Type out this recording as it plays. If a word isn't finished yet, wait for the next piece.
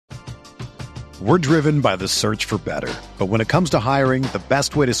We're driven by the search for better. But when it comes to hiring, the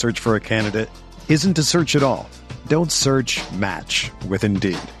best way to search for a candidate isn't to search at all. Don't search, match with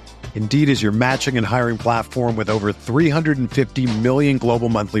Indeed. Indeed is your matching and hiring platform with over 350 million global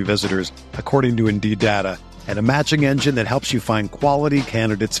monthly visitors, according to Indeed data, and a matching engine that helps you find quality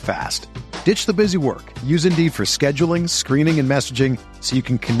candidates fast. Ditch the busy work. Use Indeed for scheduling, screening, and messaging so you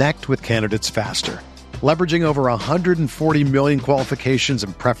can connect with candidates faster. Leveraging over 140 million qualifications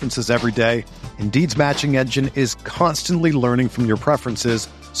and preferences every day, Indeed's matching engine is constantly learning from your preferences,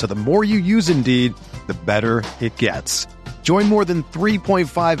 so the more you use Indeed, the better it gets. Join more than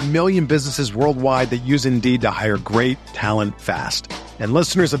 3.5 million businesses worldwide that use Indeed to hire great talent fast. And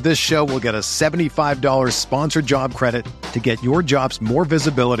listeners of this show will get a $75 sponsored job credit to get your jobs more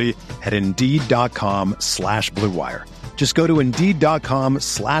visibility at Indeed.com/Blue Wire. Just go to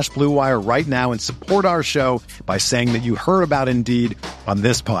Indeed.com/Blue Wire right now and support our show by saying that you heard about Indeed on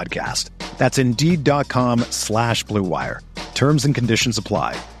this podcast. That's Indeed.com/Blue Wire. Terms and conditions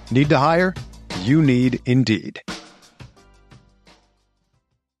apply. Need to hire? You need Indeed.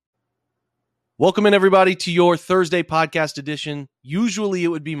 Welcome in, everybody, to your Thursday podcast edition. Usually it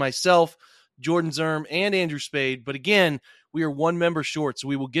would be myself, Jordan Zirm, and Andrew Spade. But again, we are one member short, so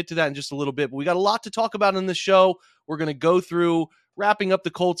we will get to that in just a little bit. But we got a lot to talk about in this show. We're going to go through wrapping up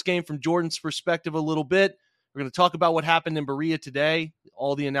the Colts game from Jordan's perspective a little bit. We're going to talk about what happened in Berea today,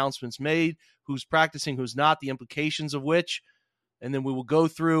 all the announcements made, who's practicing, who's not, the implications of which. And then we will go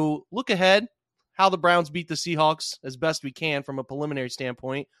through, look ahead, how the Browns beat the Seahawks as best we can from a preliminary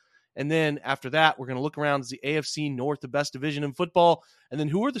standpoint. And then after that, we're going to look around as the AFC North, the best division in football. And then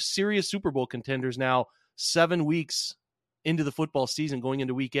who are the serious Super Bowl contenders now, 7 weeks into the football season, going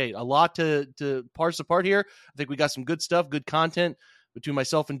into week 8. A lot to parse apart here. I think we got some good stuff, good content between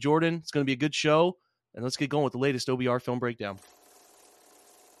myself and Jordan. It's going to be a good show. And let's get going with the latest OBR film breakdown.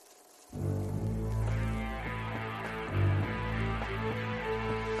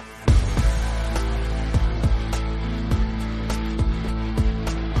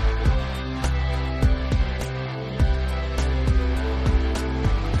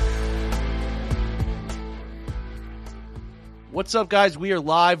 What's up, guys? We are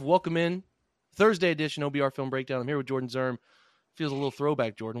live. Welcome in. Thursday edition OBR Film Breakdown. I'm here with Jordan Zirm. Feels a little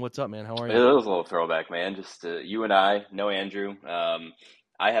throwback, Jordan. What's up, man? How are you? It was a little throwback, man. Just you and I, no Andrew.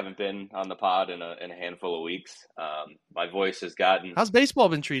 I haven't been on the pod in a handful of weeks. My voice has gotten... How's baseball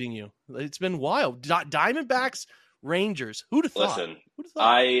been treating you? It's been wild. Diamondbacks, Rangers. Who'd have thought? Listen,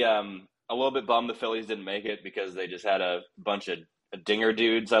 I'm a little bit bummed the Phillies didn't make it because they just had a bunch of dinger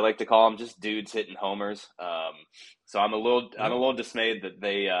dudes, I like to call them, just dudes hitting homers. So I'm a little dismayed that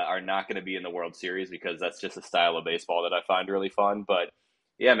they are not going to be in the World Series because that's just a style of baseball that I find really fun. But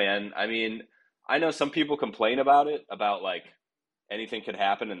yeah, man, I mean, I know some people complain about it, about like anything could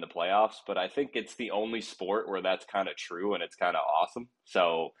happen in the playoffs, but I think it's the only sport where that's kind of true and it's kind of awesome.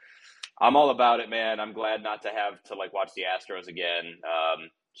 So I'm all about it, man. I'm glad not to have to like watch the Astros again.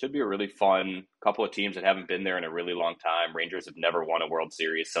 Should be a really fun couple of teams that haven't been there in a really long time. Rangers have never won a World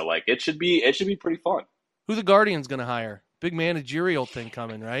Series, so like it should be pretty fun. Who the Guardians going to hire? Big managerial thing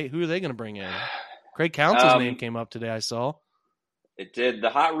coming, right? Who are they going to bring in? Craig Counsell's name came up today, I saw. It did. The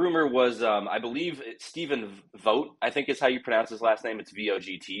hot rumor was, I believe, Stephen Vogt, I think is how you pronounce his last name. It's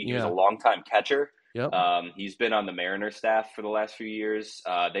V-O-G-T. He was a longtime catcher. Yep. He's been on the Mariners staff for the last few years.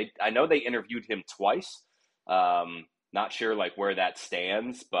 I know they interviewed him twice. Not sure like where that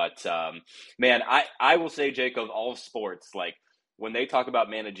stands, but man, I will say, Jake, of all sports, like when they talk about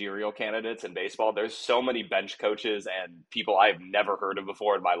managerial candidates in baseball, there's so many bench coaches and people I've never heard of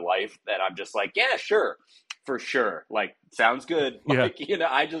before in my life that I'm just like, yeah, sure, for sure. Like, sounds good. Yeah. Like, you know,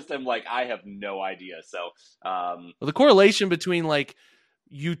 I just am like, I have no idea. So, well, the correlation between like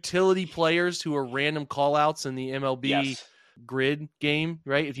utility players who are random call outs in the MLB grid game,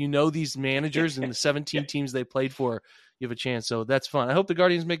 right? If you know these managers and the 17 teams they played for, you have a chance. So that's fun. I hope the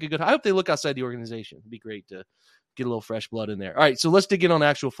Guardians make a good, I hope they look outside the organization. It'd be great to get a little fresh blood in there. All right, so let's dig in on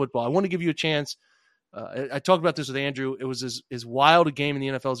actual football. I want to give you a chance. I talked about this with Andrew. It was as wild a game in the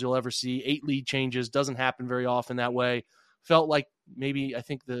NFL as you'll ever see. 8 lead changes. Doesn't happen very often that way. Felt like maybe, I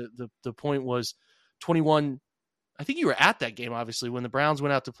think the point was 21. I think you were at that game, obviously, when the Browns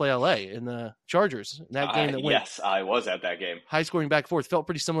went out to play LA in the Chargers. In that game that went. Yes, I was at that game. High scoring back and forth. Felt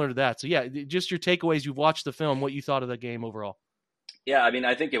pretty similar to that. So, yeah, just your takeaways. You've watched the film. What you thought of the game overall. Yeah, I mean,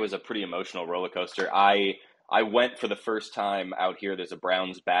 I think it was a pretty emotional roller coaster. I went for the first time out here. There's a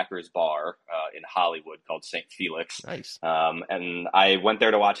Browns backers bar in Hollywood called St. Felix. Nice. And I went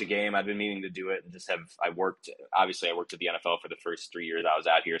there to watch a game. I've been meaning to do it. And I worked at the NFL for the first 3 years I was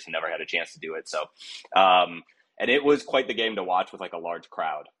out here, so never had a chance to do it. So, And it was quite the game to watch with like a large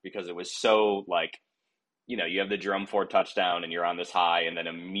crowd because it was so like, you have the Zirm Ford touchdown and you're on this high, and then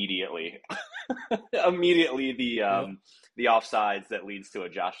immediately the offsides that leads to a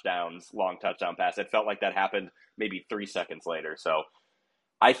Josh Downs long touchdown pass. It felt like that happened maybe 3 seconds later. So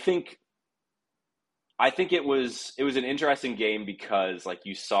I think it was an interesting game because like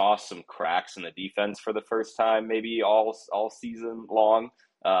you saw some cracks in the defense for the first time, maybe all season long,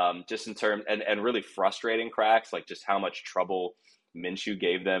 just in terms and really frustrating cracks, like just how much trouble Minshew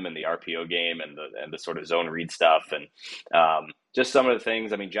gave them in the RPO game and the sort of zone read stuff. And just some of the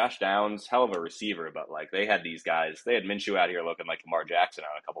things, I mean, Josh Downs, hell of a receiver, but like they had Minshew out here looking like Lamar Jackson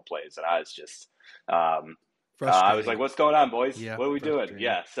on a couple plays. And I was just, I was like, what's going on, boys? Yeah, what are we doing?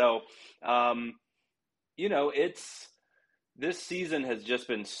 Yeah. So, this season has just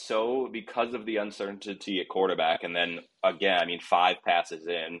been so, because of the uncertainty at quarterback. And then again, I mean, 5 passes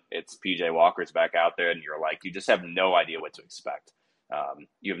in, it's PJ Walker's back out there, and you're like, you just have no idea what to expect.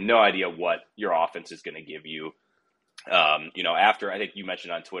 You have no idea what your offense is going to give you. After, I think you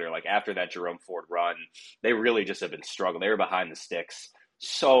mentioned on Twitter, like after that Jerome Ford run, they really just have been struggling. They were behind the sticks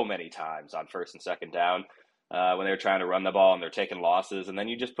so many times on first and second down when they were trying to run the ball, and they're taking losses. And then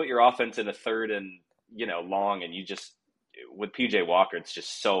you just put your offense in a third and, long, and you just, with PJ Walker, it's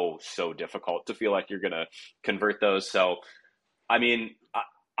just so difficult to feel like you're going to convert those. So, I mean,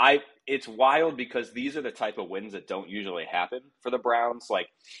 it's wild because these are the type of wins that don't usually happen for the Browns. Like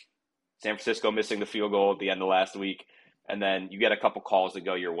San Francisco missing the field goal at the end of last week, and then you get a couple calls that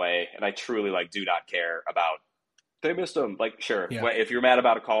go your way. And I truly do not care about, they missed them. Like, sure, yeah. If you're mad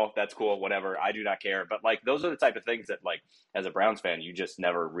about a call, that's cool, whatever. I do not care. But those are the type of things that as a Browns fan, you just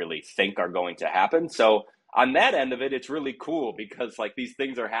never really think are going to happen. So on that end of it, it's really cool because these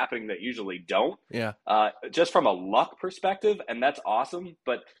things are happening that usually don't. Yeah. Just from a luck perspective, and that's awesome.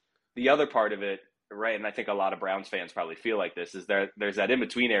 But the other part of it, right, and I think a lot of Browns fans probably feel like this, is there's that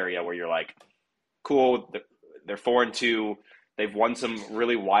in-between area where you're like, cool, they're 4-2. They've won some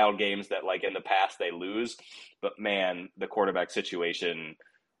really wild games that in the past they lose. But man, the quarterback situation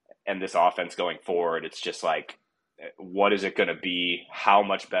and this offense going forward, it's just what is it going to be? How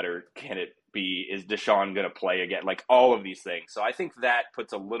much better can it be? Is Deshaun going to play again? All of these things. So I think that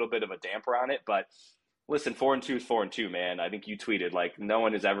puts a little bit of a damper on it. But listen, 4-2 is 4-2, man. I think you tweeted no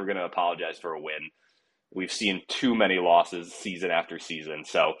one is ever going to apologize for a win. We've seen too many losses season after season.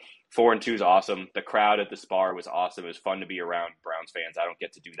 So 4-2 is awesome. The crowd at the Spar was awesome. It was fun to be around Browns fans. I don't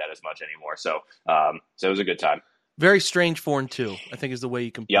get to do that as much anymore. So it was a good time. Very strange 4-2, I think, is the way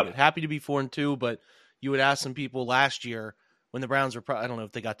you can put it. Happy to be 4-2, but you would ask some people last year when the Browns were, I don't know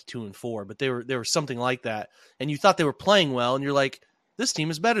if they got to 2-4, but they were something like that. And you thought they were playing well, and you're like, this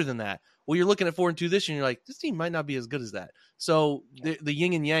team is better than that. Well, you're looking at 4-2 this year, and you're like, this team might not be as good as that. So the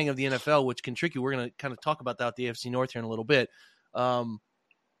yin and yang of the NFL, which can trick you, we're going to kind of talk about that with the AFC North here in a little bit.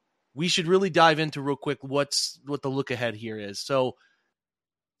 We should really dive into real quick what the look ahead here is. So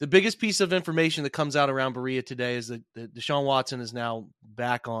the biggest piece of information that comes out around Berea today is that Deshaun Watson is now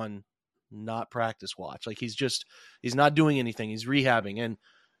back on not practice watch. He's not doing anything. He's rehabbing. And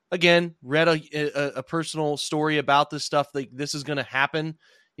again, read a personal story about this stuff. This is going to happen.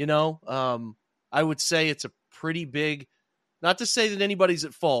 I would say it's a pretty big, not to say that anybody's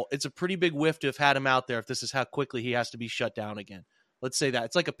at fault. It's a pretty big whiff to have had him out there if this is how quickly he has to be shut down again. Let's say that.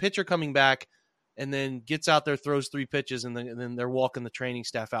 It's like a pitcher coming back and then gets out there, throws 3 pitches, and then they're walking the training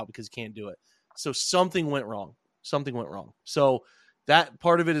staff out because he can't do it. So something went wrong. So that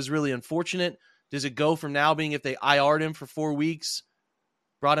part of it is really unfortunate. Does it go from now being if they IR'd him for 4 weeks,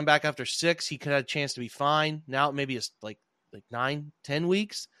 brought him back after 6, he could have a chance to be fine. Now maybe it's like 9, 10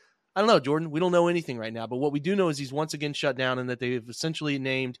 weeks. I don't know, Jordan. We don't know anything right now. But what we do know is he's once again shut down and that they've essentially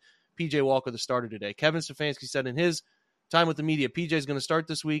named PJ Walker the starter today. Kevin Stefanski said in his time with the media, PJ is going to start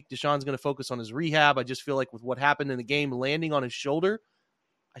this week. Deshaun's going to focus on his rehab. I just feel like with what happened in the game, landing on his shoulder,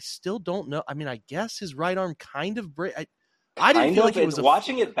 I still don't know. I mean, I guess his right arm kind of break. I didn't feel like it was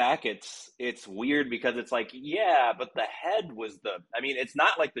watching it back. It's weird because it's but the head was it's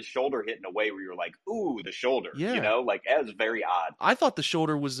not like the shoulder hit in a way where you're like, ooh, the shoulder, yeah. It was very odd. I thought the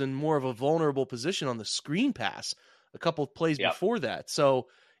shoulder was in more of a vulnerable position on the screen pass a couple of plays before that. So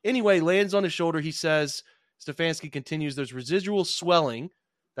anyway, lands on his shoulder. He says, Stefanski continues, there's residual swelling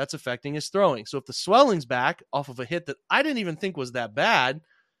that's affecting his throwing. So if the swelling's back off of a hit that I didn't even think was that bad,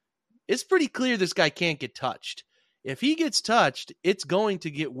 it's pretty clear this guy can't get touched. If he gets touched, it's going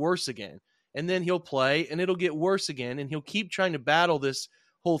to get worse again. And then he'll play, and it'll get worse again, and he'll keep trying to battle this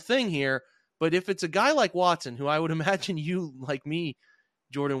whole thing here. But if it's a guy like Watson, who I would imagine you, like me,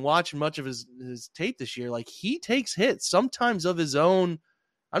 Jordan, watch much of his tape this year, he takes hits, sometimes of his own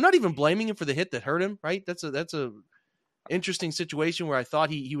I'm not even blaming him for the hit that hurt him, right? That's a interesting situation where I thought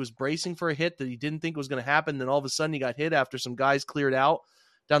he was bracing for a hit that he didn't think was going to happen. Then all of a sudden he got hit after some guys cleared out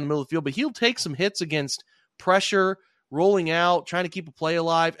down the middle of the field. But he'll take some hits against pressure, rolling out, trying to keep a play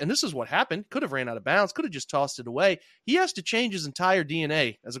alive. And this is what happened. Could have ran out of bounds, could have just tossed it away. He has to change his entire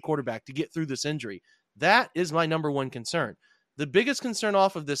DNA as a quarterback to get through this injury. That is my number one concern. The biggest concern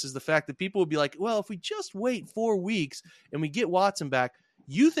off of this is the fact that people would be like, well, if we just wait 4 weeks and we get Watson back,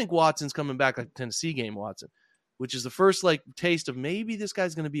 you think Watson's coming back like the Tennessee game, Watson, which is the first taste of maybe this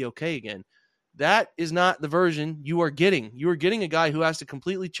guy's going to be okay again. That is not the version you are getting. You are getting a guy who has to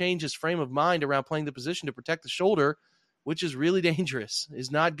completely change his frame of mind around playing the position to protect the shoulder, which is really dangerous, is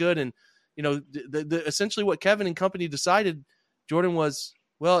not good. And, essentially what Kevin and company decided, Jordan, was,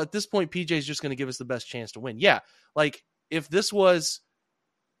 well, at this point, PJ is just going to give us the best chance to win. Yeah. If this was,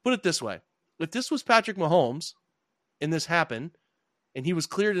 put it this way, if this was Patrick Mahomes and this happened and he was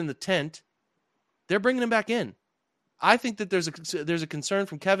cleared in the tent, they're bringing him back in. I think that there's a concern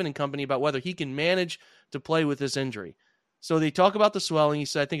from Kevin and company about whether he can manage to play with this injury. So they talk about the swelling. He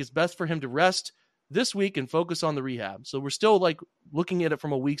said, I think it's best for him to rest this week and focus on the rehab. So we're still looking at it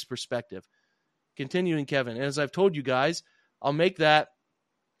from a week's perspective. Continuing, Kevin, as I've told you guys, I'll make that.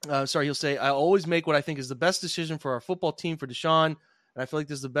 He'll say, I always make what I think is the best decision for our football team for Deshaun, and I feel like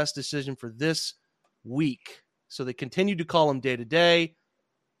this is the best decision for this week. So they continued to call him day to day.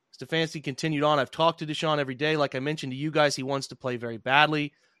 Stefanski continued on. I've talked to Deshaun every day. Like I mentioned to you guys, he wants to play very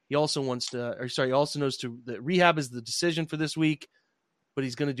badly. He also knows that rehab is the decision for this week, but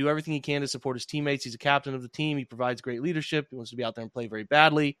he's going to do everything he can to support his teammates. He's a captain of the team. He provides great leadership. He wants to be out there and play very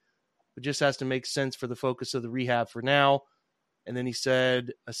badly, but just has to make sense for the focus of the rehab for now. And then he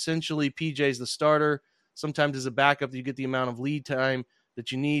said, essentially, PJ's the starter. Sometimes as a backup, you get the amount of lead time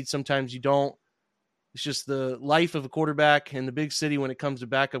that you need. Sometimes you don't. It's just the life of a quarterback in the big city. When it comes to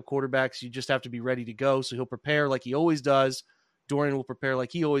backup quarterbacks, you just have to be ready to go. So he'll prepare like he always does. Dorian will prepare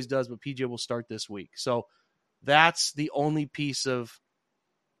like he always does, but PJ will start this week. So that's the only piece of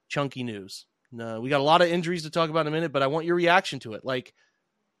chunky news. We got a lot of injuries to talk about in a minute, but I want your reaction to it.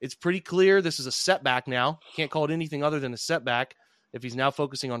 It's pretty clear this is a setback now. Can't call it anything other than a setback if he's now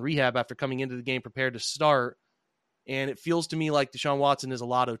focusing on rehab after coming into the game prepared to start. And it feels to me like Deshaun Watson is a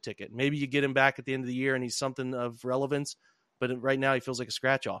lotto ticket. Maybe you get him back at the end of the year and he's something of relevance, but right now he feels like a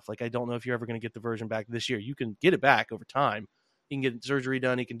scratch off. I don't know if you're ever going to get the version back this year. You can get it back over time. He can get surgery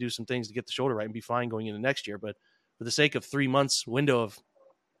done. He can do some things to get the shoulder right and be fine going into next year. But for the sake of 3 months window of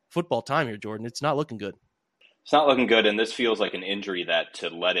football time here, Jordan, it's not looking good. It's not looking good, and this feels like an injury that to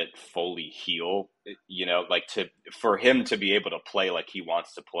let it fully heal, for him to be able to play like he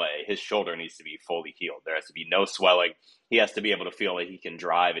wants to play, his shoulder needs to be fully healed. There has to be no swelling. He has to be able to feel like he can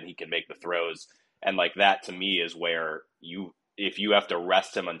drive and he can make the throws. And that to me is where if you have to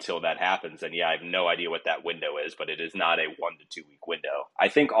rest him until that happens, then I have no idea what that window is, but it is not a 1 to 2 week window. I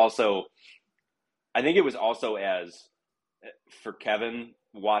think it was also as for Kevin,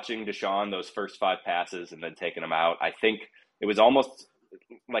 watching Deshaun those first 5 passes and then taking them out, I think it was almost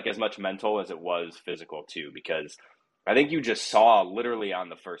as much mental as it was physical too, because I think you just saw literally on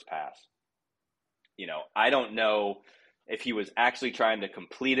the first pass, I don't know if he was actually trying to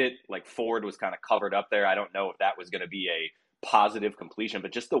complete it, Ford was kind of covered up there. I don't know if that was going to be a positive completion,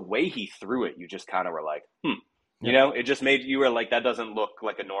 but just the way he threw it, you just kind of were like, it just made you were like, that doesn't look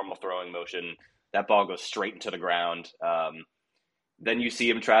like a normal throwing motion. That ball goes straight into the ground. Then you see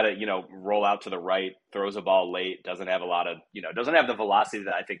him try to, roll out to the right, throws a ball late, doesn't have a lot of, doesn't have the velocity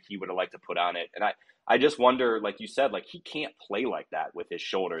that I think he would have liked to put on it. And I just wonder, like you said, he can't play like that with his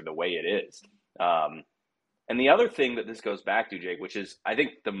shoulder the way it is. And the other thing that this goes back to, Jake, which is, I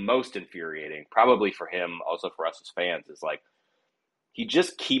think, the most infuriating, probably for him, also for us as fans, is he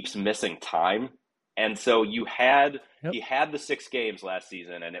just keeps missing time. And so he had the 6 games last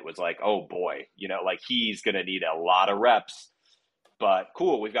season, and it was oh boy, he's going to need a lot of reps. But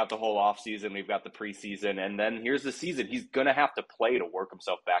cool, we've got the whole offseason, we've got the preseason, and then here's the season. He's going to have to play to work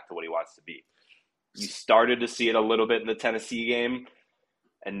himself back to what he wants to be. You started to see it a little bit in the Tennessee game,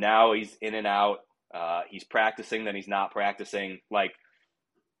 and now he's in and out. He's practicing, then he's not practicing.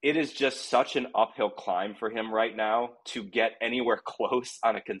 It is just such an uphill climb for him right now to get anywhere close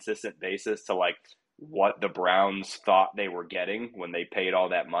on a consistent basis to what the Browns thought they were getting when they paid all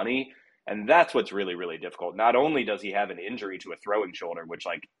that money. And that's what's really, really difficult. Not only does he have an injury to a throwing shoulder, which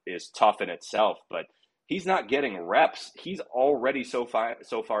is tough in itself, but he's not getting reps. He's already so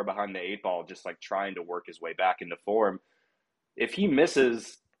far behind the 8 ball, just trying to work his way back into form. If he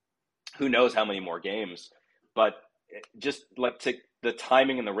misses, who knows how many more games, but just the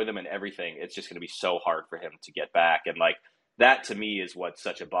timing and the rhythm and everything, it's just going to be so hard for him to get back. And that to me is what's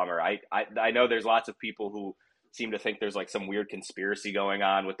such a bummer. I know there's lots of people who seem to think there's like some weird conspiracy going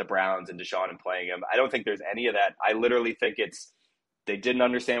on with the Browns and Deshaun and playing him. I don't think there's any of that. I literally think they didn't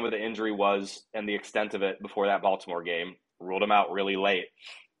understand what the injury was and the extent of it before that Baltimore game, ruled him out really late.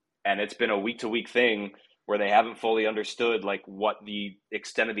 And it's been a week-to-week thing where they haven't fully understood like what the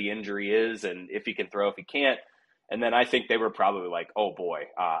extent of the injury is and if he can throw, if he can't. And then I think they were probably like, oh boy,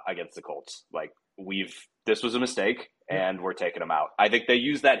 against the Colts. Like this was a mistake and we're taking him out. I think they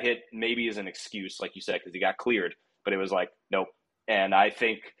used that hit maybe as an excuse, like you said, because he got cleared, but it was like, nope. And I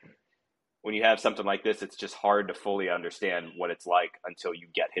think when you have something like this, it's just hard to fully understand what it's like until you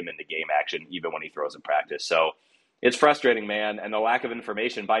get him into game action, even when he throws in practice. So it's frustrating, man. And the lack of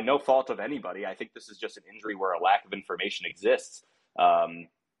information by no fault of anybody. I think this is just an injury where a lack of information exists.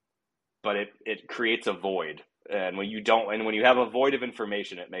 But it creates a void. And when you have a void of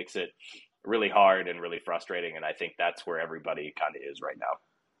information, it makes it really hard and really frustrating. And I think that's where everybody kind of is right now.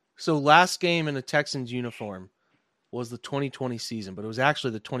 So last game in a Texans uniform was the 2020 season, but it was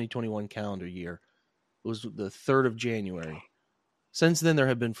actually the 2021 calendar year. It was the 3rd of January. Since then, there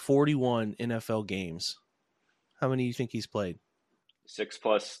have been 41 NFL games. How many do you think he's played?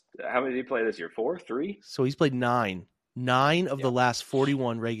 6+. How many did he play this year? 4, 3? So he's played 9. 9 of the last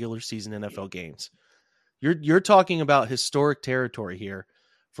 41 regular season NFL games. You're talking about historic territory here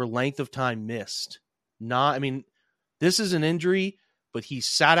for length of time missed. This is an injury, but he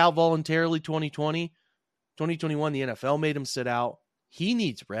sat out voluntarily 2020. 2021, the NFL made him sit out. He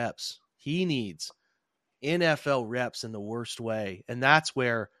needs reps. He needs NFL reps in the worst way. And that's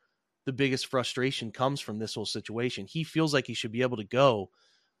where the biggest frustration comes from this whole situation. He feels like he should be able to go.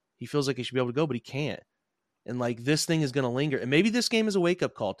 But he can't. And like this thing is going to linger. And maybe this game is a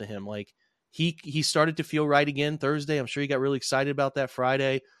wake-up call to him. Like he started to feel right again Thursday. I'm sure he got really excited about that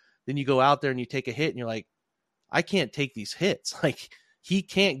Friday. Then you go out there and you take a hit and you're like, I can't take these hits. Like he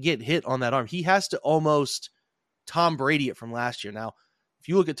can't get hit on that arm. He has to almost Tom Brady it from last year. Now, if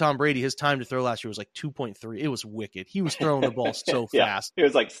you look at Tom Brady, his time to throw last year was like 2.3. It was wicked. He was throwing the ball so fast. It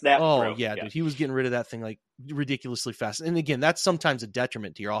was like snap. Oh, yeah, dude. He was getting rid of that thing like ridiculously fast. And again, that's sometimes a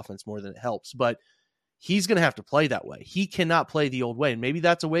detriment to your offense more than it helps. But he's going to have to play that way. He cannot play the old way. And maybe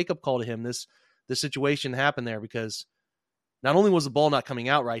that's a wake-up call to him. This situation happened there because not only was the ball not coming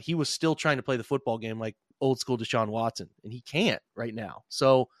out right, he was still trying to play the football game like old school Deshaun Watson. And he can't right now.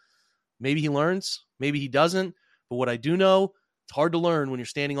 So maybe he learns. Maybe he doesn't. But what I do know, it's hard to learn when you're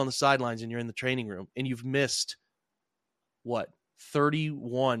standing on the sidelines and you're in the training room and you've missed,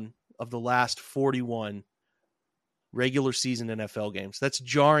 31 of the last 41 regular season NFL games. That's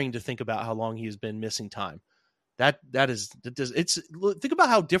jarring to think about how long he has been missing time. Think about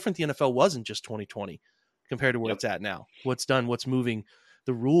how different the NFL was in just 2020 compared to where it's at now. What's moving,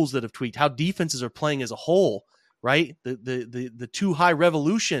 the rules that have tweaked, how defenses are playing as a whole, right? The too high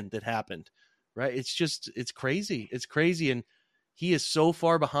revolution that happened, right? It's crazy. It's crazy. And he is so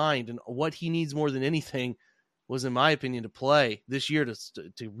far behind, and what he needs more than anything was, in my opinion, to play this year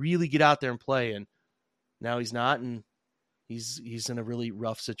to really get out there and play. And now he's not, and he's in a really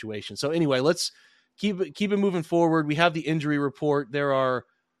rough situation. So anyway, let's keep it moving forward. We have the injury report. There are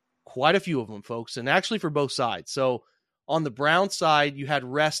quite a few of them, folks, and actually for both sides. So on the Brown side, you had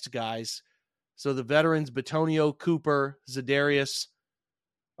rest guys. So the veterans, Bitonio, Cooper, Za'Darius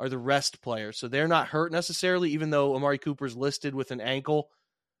are the rest players. So they're not hurt necessarily, even though Amari Cooper's listed with an ankle.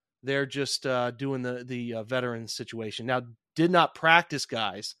 They're just doing the veteran situation. Now, did not practice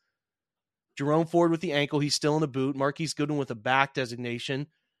guys. Jerome Ford with the ankle. He's still in the boot. Marquise Goodwin with a back designation.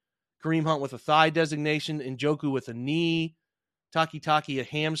 Kareem Hunt with a thigh designation. Njoku with a knee. Taki a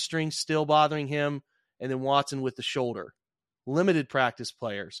hamstring still bothering him. And then Watson with the shoulder. Limited practice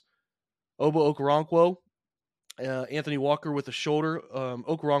players. Oba Okoronkwo. Anthony Walker with the shoulder.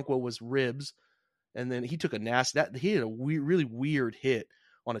 Okoronkwo was ribs. And then he took he had a really weird hit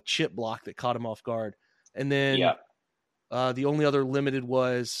on a chip block that caught him off guard. And then the only other limited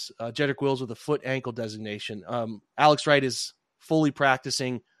was Jedrick Wills with a foot ankle designation. Alex Wright is fully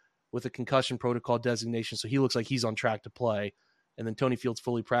practicing with a concussion protocol designation, so he looks like he's on track to play. And then Tony Fields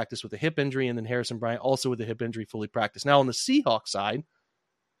fully practiced with a hip injury, and then Harrison Bryant also with a hip injury fully practiced. Now on the Seahawks side,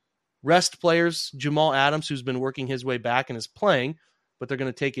 rest players, Jamal Adams, who's been working his way back and is playing, but they're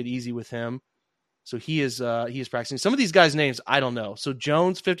going to take it easy with him. So he is practicing. Some of these guys' names, I don't know. So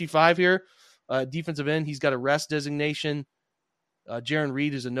Jones, 55 here, defensive end, he's got a rest designation. Jaron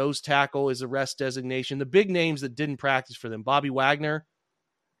Reed is a nose tackle, is a rest designation. The big names that didn't practice for them, Bobby Wagner,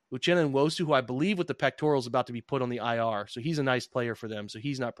 Uchenna Nwosu, who I believe with the pectoral is about to be put on the IR. So he's a nice player for them. So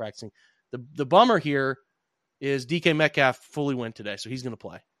he's not practicing. The bummer here is DK Metcalf fully went today, so he's going to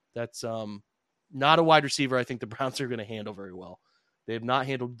play. That's not a wide receiver I think the Browns are going to handle very well. They have not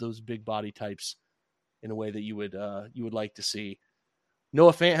handled those big body types in a way that you would like to see.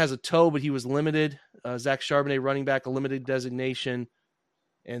 Noah Fant has a toe, but he was limited. Zach Charbonnet, running back, a limited designation.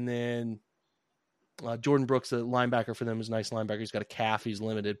 And then Jordan Brooks, the linebacker for them, is a nice linebacker. He's got a calf. He's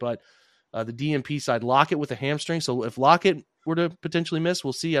limited. But the DMP side, Lockett with a hamstring. So if Lockett were to potentially miss,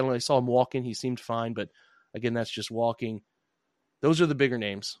 we'll see. I don't know. I saw him walking. He seemed fine. But, again, that's just walking. Those are the bigger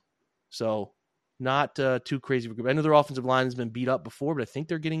names. So not too crazy of a group. I know their offensive line has been beat up before, but I think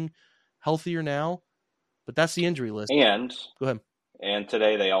they're getting healthier now. But that's the injury list. And go ahead. And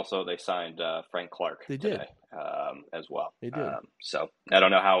today they signed Frank Clark. They did as well. They did. So I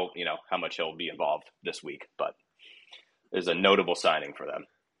don't know how much he'll be involved this week, but it's a notable signing for them.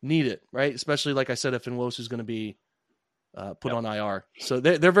 Need it, right? Especially like I said, if Nwosu is going to be put on IR. So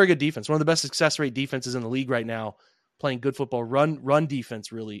they're very good defense. One of the best success rate defenses in the league right now. Playing good football, run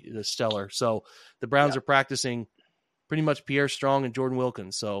defense really is stellar. So the Browns are practicing pretty much Pierre Strong and Jordan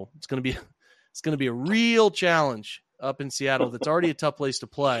Wilkins. So it's going to be a real challenge up in Seattle. That's already a tough place to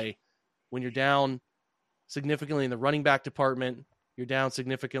play when you're down significantly in the running back department. You're down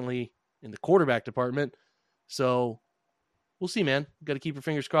significantly in the quarterback department. So we'll see, man. You got to keep your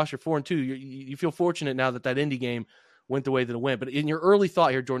fingers crossed. You're 4-2. You feel fortunate now that Indy game went the way that it went. But in your early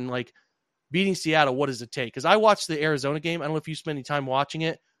thought here, Jordan, like beating Seattle, what does it take? Because I watched the Arizona game. I don't know if you spent any time watching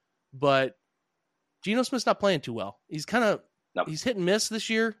it, but Geno Smith's not playing too well. He's he's hit and miss this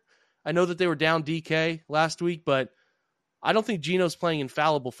year. I know that they were down DK last week, but I don't think Geno's playing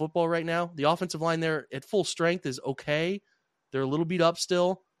infallible football right now. The offensive line there at full strength is okay. They're a little beat up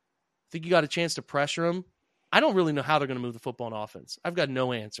still. I think you got a chance to pressure them. I don't really know how they're going to move the football on offense. I've got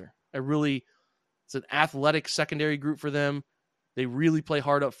no answer. It's an athletic secondary group for them. They really play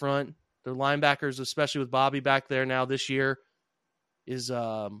hard up front. Their linebackers, especially with Bobby back there now this year, is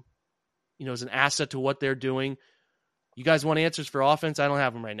an asset to what they're doing. You guys want answers for offense? I don't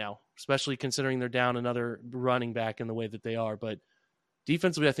have them right now, especially considering they're down another running back in the way that they are. But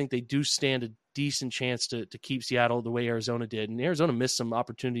defensively, I think they do stand a decent chance to keep Seattle the way Arizona did. And Arizona missed some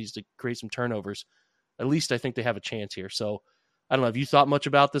opportunities to create some turnovers. At least I think they have a chance here. So I don't know. Have you thought much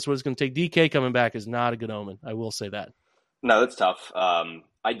about this? What it's going to take? DK coming back is not a good omen. I will say that. No, that's tough.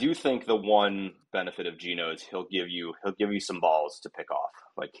 I do think the one benefit of Geno is he'll give you some balls to pick off.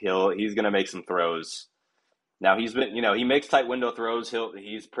 Like he's going to make some throws. Now he makes tight window throws.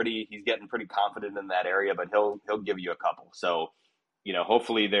 He's getting pretty confident in that area, but he'll give you a couple. So,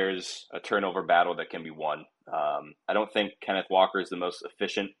 hopefully there's a turnover battle that can be won. I don't think Kenneth Walker is the most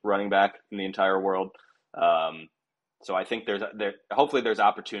efficient running back in the entire world. So I think hopefully there's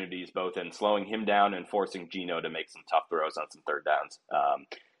opportunities both in slowing him down and forcing Geno to make some tough throws on some third downs.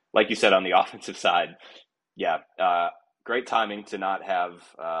 Like you said, on the offensive side, great timing to not have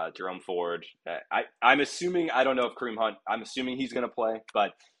Jerome Ford. I'm assuming, I don't know if Kareem Hunt, I'm assuming he's going to play,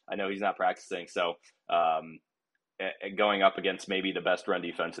 but I know he's not practicing. So going up against maybe the best run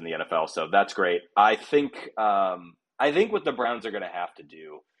defense in the NFL. So that's great. I think what the Browns are going to have to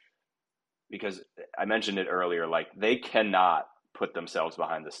do, because I mentioned it earlier, like they cannot put themselves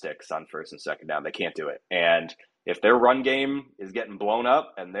behind the sticks on first and second down. They can't do it. And if their run game is getting blown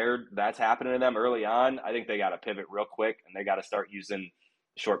up and that's happening to them early on, I think they got to pivot real quick and they got to start using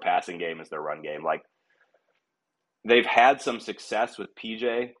short passing game as their run game. Like they've had some success with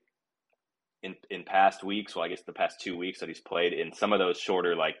PJ in past weeks. Well, I guess the past 2 weeks that he's played in some of those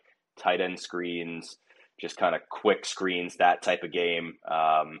shorter, like tight end screens, just kind of quick screens, that type of game.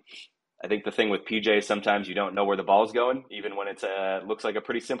 I think the thing with PJ, sometimes you don't know where the ball's going, even when it looks like a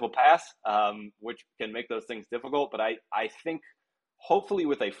pretty simple pass, which can make those things difficult. But I think hopefully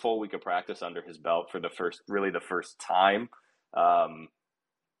with a full week of practice under his belt for the first time,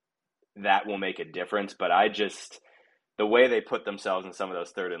 that will make a difference. But the way they put themselves in some of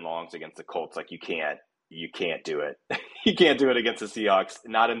those third and longs against the Colts, like you can't do it. You can't do it against the Seahawks,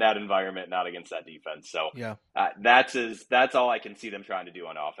 not in that environment, not against that defense. So that's all I can see them trying to do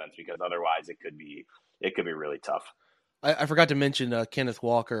on offense, because otherwise it could be really tough. I forgot to mention Kenneth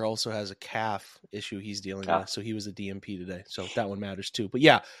Walker also has a calf issue he's dealing with, so he was a DMP today. So that one matters too. But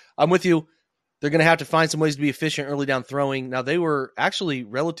yeah, I'm with you. They're going to have to find some ways to be efficient early down throwing. Now, they were actually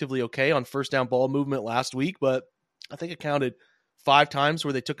relatively okay on first down ball movement last week, but I think it counted 5 times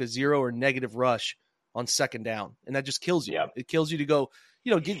where they took a 0 or negative rush on second down, and that just kills you. Yeah. It kills you to go,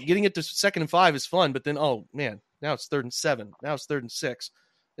 getting it to 2nd and 5 is fun, but then, oh man, now it's 3rd and 7. Now it's 3rd and 6.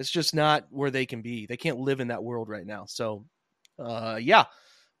 It's just not where they can be. They can't live in that world right now. So,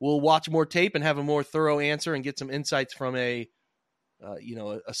 we'll watch more tape and have a more thorough answer and get some insights from a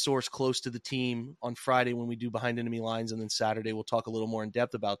source close to the team on Friday when we do Behind Enemy Lines, and then Saturday we'll talk a little more in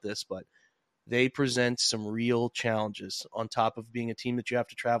depth about this. But they present some real challenges on top of being a team that you have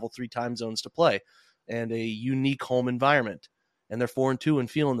to travel 3 time zones to play and a unique home environment. And they're 4-2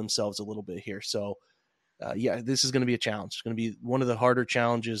 and feeling themselves a little bit here. So, this is going to be a challenge. It's going to be one of the harder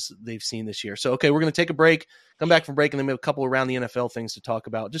challenges they've seen this year. So, okay, we're going to take a break, come back from break, and then we have a couple around the NFL things to talk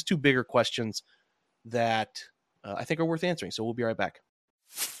about. Just 2 bigger questions that I think are worth answering. So we'll be right back.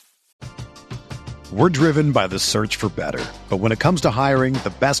 We're driven by the search for better. But when it comes to hiring,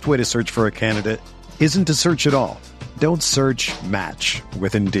 the best way to search for a candidate isn't to search at all. Don't search, match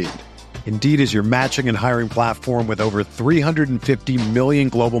with Indeed. Indeed is your matching and hiring platform with over 350 million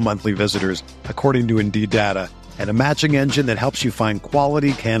global monthly visitors, according to Indeed data, and a matching engine that helps you find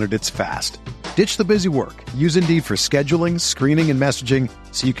quality candidates fast. Ditch the busy work. Use Indeed for scheduling, screening, and messaging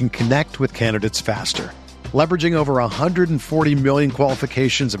so you can connect with candidates faster. Leveraging over 140 million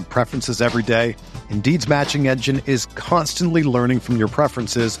qualifications and preferences every day, Indeed's matching engine is constantly learning from your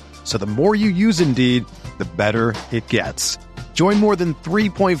preferences, so the more you use Indeed, the better it gets. Join more than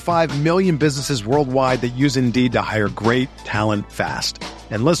 3.5 million businesses worldwide that use Indeed to hire great talent fast.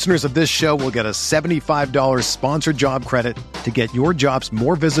 And listeners of this show will get a $75 sponsored job credit to get your jobs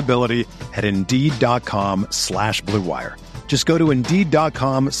more visibility at Indeed.com/Blue Wire. Just go to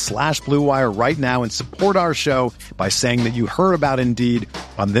Indeed.com/Blue Wire right now and support our show by saying that you heard about Indeed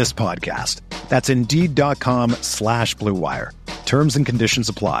on this podcast. That's Indeed.com/Blue Wire. Terms and conditions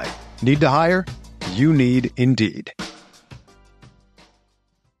apply. Need to hire? You need Indeed.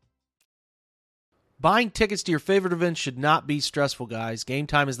 Buying tickets to your favorite events should not be stressful, guys. Game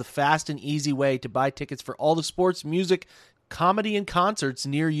Time is the fast and easy way to buy tickets for all the sports, music, comedy, and concerts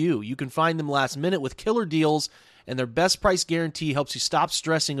near you. You can find them last minute with killer deals, and their best price guarantee helps you stop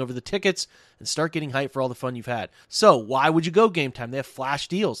stressing over the tickets and start getting hyped for all the fun you've had. So why would you go Game Time? They have flash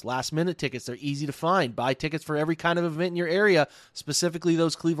deals, last minute tickets. They're easy to find. Buy tickets for every kind of event in your area, specifically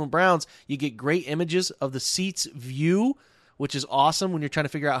those Cleveland Browns. You get great images of the seats view, which is awesome when you're trying to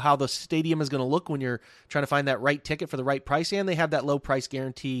figure out how the stadium is going to look when you're trying to find that right ticket for the right price. And they have that low price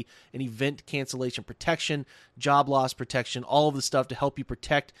guarantee and event cancellation protection, job loss protection, all of the stuff to help you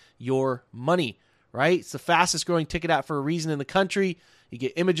protect your money, right? It's the fastest growing ticket app for a reason in the country. You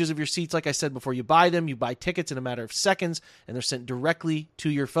get images of your seats, like I said, before you buy them. You buy tickets in a matter of seconds, and they're sent directly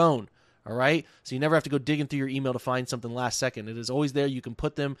to your phone. All right? So you never have to go digging through your email to find something last second. It is always there. You can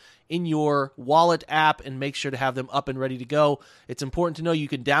put them in your wallet app and make sure to have them up and ready to go. It's important to know you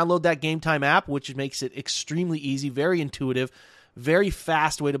can download that Game Time app, which makes it extremely easy, very intuitive, very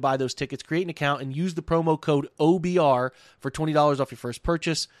fast way to buy those tickets. Create an account and use the promo code OBR for $20 off your first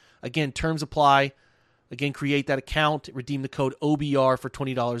purchase. Again, terms apply. Again, create that account, redeem the code OBR for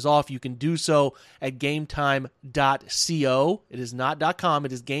 $20 off. You can do so at gametime.co. It is not .com,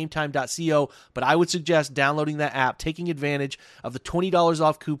 it is gametime.co, but I would suggest downloading that app, taking advantage of the $20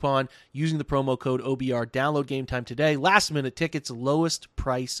 off coupon using the promo code OBR. Download Game Time today. Last minute tickets, lowest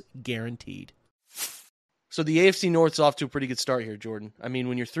price guaranteed. So the AFC North's off to a pretty good start here, Jordan. I mean,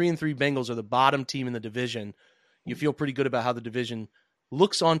 when your 3-3 Bengals are the bottom team in the division, you feel pretty good about how the division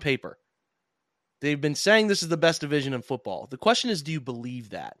looks on paper. They've been saying this is the best division in football. The question is, do you believe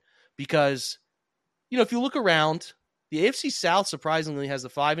that? Because, if you look around, the AFC South surprisingly has the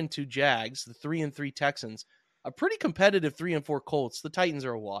 5-2 Jags, the 3-3 Texans, a pretty competitive 3-4 Colts. The Titans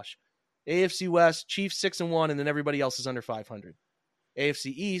are a wash. AFC West, Chiefs 6-1, and then everybody else is under 500.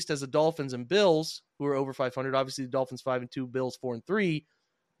 AFC East has the Dolphins and Bills, who are over 500. Obviously, the Dolphins 5-2, Bills 4-3.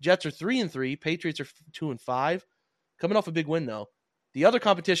 Jets are 3-3. Patriots are 2-5. Coming off a big win, though. The other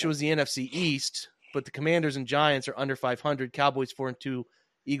competition was the NFC East, but the Commanders and Giants are under 500. Cowboys 4-2,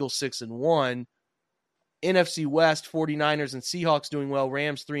 Eagles 6-1. NFC West, 49ers and Seahawks doing well.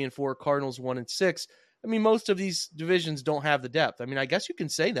 Rams 3-4, Cardinals 1-6. I mean, most of these divisions don't have the depth. I mean, I guess you can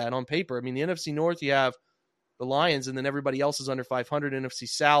say that on paper. I mean, the NFC North, you have the Lions, and then everybody else is under 500. NFC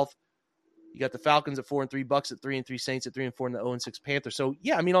South, you got the Falcons at 4-3, Bucks at 3-3, Saints at 3-4, and the 0-6 Panthers. So,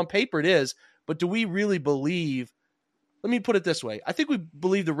 yeah, I mean, on paper it is, but do we really believe? Let me put it this way. I think we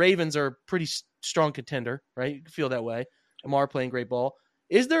believe the Ravens are a pretty strong contender, right? You can feel that way. Amar playing great ball.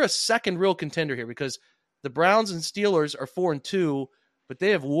 Is there a second real contender here? Because the Browns and Steelers are 4-2, but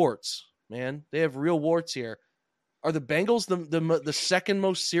they have warts, man. They have real warts here. Are the Bengals the second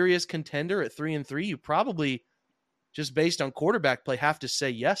most serious contender at 3-3? You probably, just based on quarterback play, have to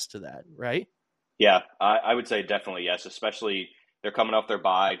say yes to that, right? Yeah, I would say definitely yes, especially they're coming off their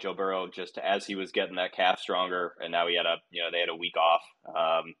bye. Joe Burrow, just as he was getting that calf stronger, and now they had a week off,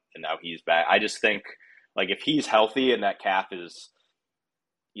 and now he's back. I just think, if he's healthy and that calf is,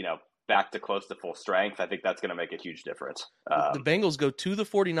 back to close to full strength, I think that's going to make a huge difference. The Bengals go to the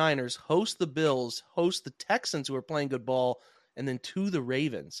 49ers, host the Bills, host the Texans, who are playing good ball, and then to the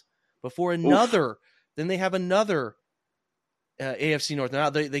Ravens. before another. Then they have another AFC North. Now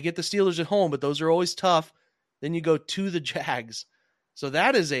they get the Steelers at home, but those are always tough. Then you go to the Jags. So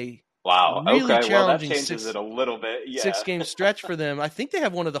that is a Wow. really Okay. Well, that challenging changes it a little bit. Yeah. 6-game stretch for them. I think they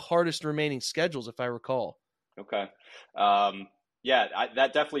have one of the hardest remaining schedules, if I recall. Okay. Yeah,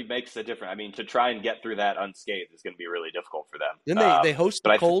 that definitely makes a difference. I mean, to try and get through that unscathed is going to be really difficult for them. Then they host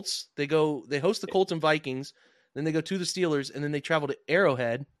the Colts. They host the Colts and Vikings. Then they go to the Steelers, and then they travel to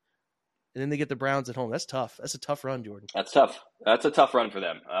Arrowhead, and then they get the Browns at home. That's tough. That's a tough run, Jordan. That's tough. That's a tough run for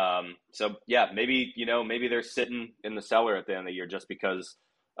them. So yeah, maybe they're sitting in the cellar at the end of the year just because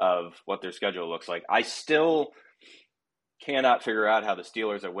of what their schedule looks like. I still cannot figure out how the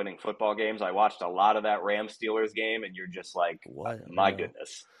Steelers are winning football games. I watched a lot of that Rams-Steelers game, and you're just like, what? My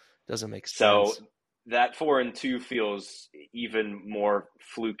goodness. Doesn't make sense. So that 4-2 feels even more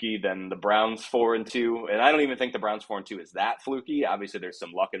fluky than the Browns 4-2. And I don't even think the Browns 4-2 is that fluky. Obviously, there's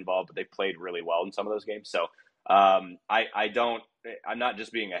some luck involved, but they played really well in some of those games. So I'm not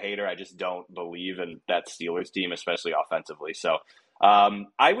just being a hater. I just don't believe in that Steelers team, especially offensively. So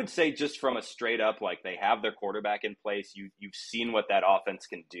I would say just from a straight up, like they have their quarterback in place. You've seen what that offense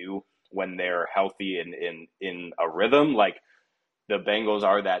can do when they're healthy and in a rhythm. Like the Bengals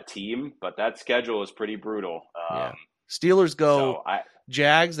are that team, but that schedule is pretty brutal. Steelers go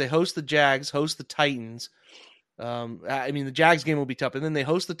Jags. They host the Jags, host the Titans. I mean, the Jags game will be tough. And then they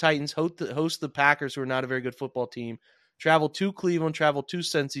host the Titans, host the Packers, who are not a very good football team, travel to Cleveland, travel to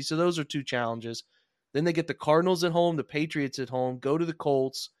Cincy. So those are two challenges. Then they get the Cardinals at home, the Patriots at home, go to the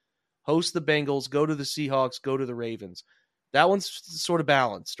Colts, host the Bengals, go to the Seahawks, go to the Ravens. That one's sort of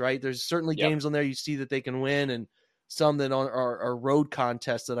balanced, right? There's certainly games on there you see that they can win, and some that are road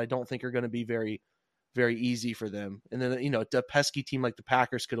contests that I don't think are going to be very, very easy for them. And then, a pesky team like the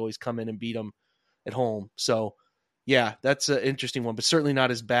Packers could always come in and beat them at home. So, yeah, that's an interesting one, but certainly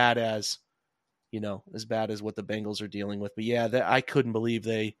not as bad as what the Bengals are dealing with. But yeah, I couldn't believe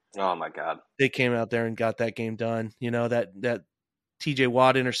oh my God, they came out there and got that game done. That TJ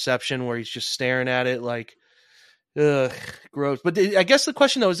Watt interception where he's just staring at it like, ugh, gross. But I guess the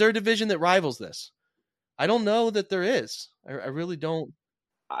question though, is there a division that rivals this? I don't know that there is. I really don't.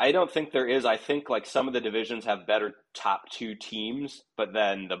 I don't think there is. I think like some of the divisions have better top two teams, but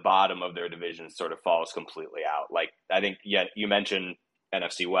then the bottom of their division sort of falls completely out. Like I think, you mentioned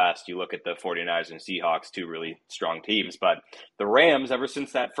NFC West, you look at the 49ers and Seahawks, two really strong teams, but the Rams, ever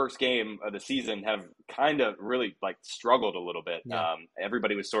since that first game of the season, have kind of really like struggled a little bit. Yeah.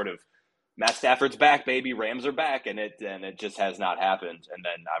 Everybody was sort of, Matt Stafford's back, baby, Rams are back, and it just has not happened. And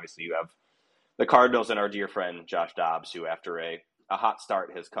then obviously you have the Cardinals and our dear friend Josh Dobbs, who after a hot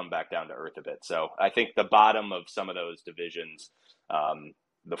start has come back down to earth a bit. So I think the bottom of some of those divisions,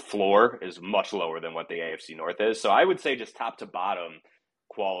 the floor is much lower than what the AFC North is. So I would say just top to bottom,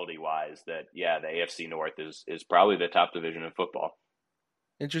 quality-wise, that, the AFC North is probably the top division in football.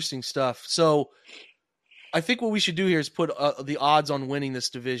 Interesting stuff. So I think what we should do here is put the odds on winning this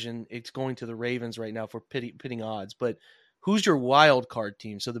division. It's going to the Ravens right now for pitting odds. But who's your wild card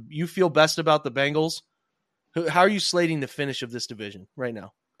team? So you feel best about the Bengals? How are you slating the finish of this division right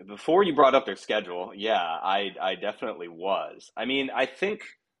now? Before you brought up their schedule, I definitely was. I mean, I think,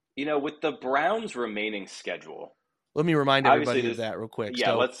 with the Browns' remaining schedule, let me remind everybody of that real quick.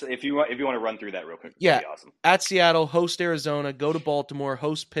 Yeah, if you want to run through that real quick, that'd be awesome. At Seattle, host Arizona, go to Baltimore,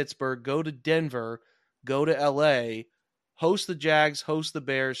 host Pittsburgh, go to Denver, go to LA, host the Jags, host the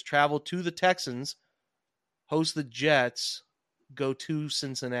Bears, travel to the Texans, host the Jets, go to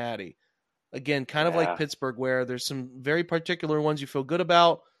Cincinnati. Again, kind of like Pittsburgh, where there's some very particular ones you feel good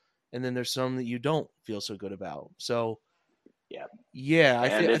about, and then there's some that you don't feel so good about. So, I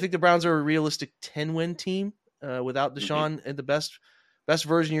think the Browns are a realistic 10-win team. Without Deshaun, and the best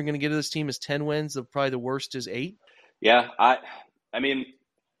version you're going to get of this team is 10 wins. Probably the worst is 8. Yeah, I mean,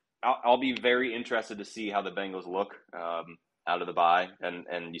 I'll be very interested to see how the Bengals look out of the bye. And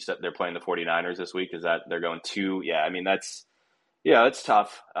you said they're playing the 49ers this week. Is that they're going 2? Yeah, I mean, that's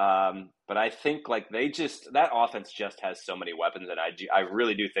tough. But I think like that offense just has so many weapons. And I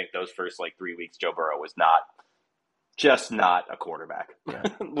really do think those first 3 weeks, Joe Burrow was not a quarterback. Yeah.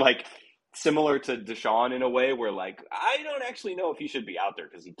 Like, similar to Deshaun in a way where I don't actually know if he should be out there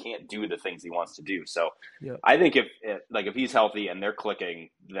because he can't do the things he wants to do. So I think if he's healthy and they're clicking,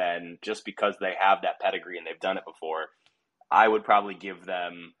 then just because they have that pedigree and they've done it before, I would probably give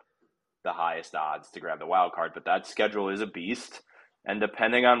them the highest odds to grab the wild card. But that schedule is a beast. And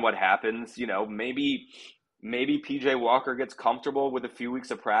depending on what happens, maybe PJ Walker gets comfortable with a few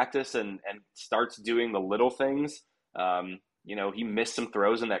weeks of practice and starts doing the little things. He missed some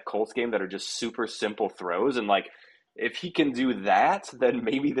throws in that Colts game that are just super simple throws. And if he can do that, then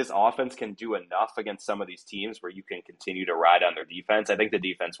maybe this offense can do enough against some of these teams where you can continue to ride on their defense. I think the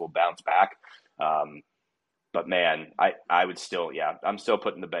defense will bounce back. But man, I would still, I'm still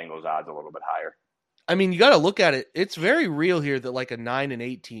putting the Bengals odds a little bit higher. I mean, you got to look at it. It's very real here that like a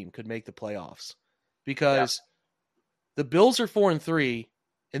 9-8 team could make the playoffs because the Bills are 4-3,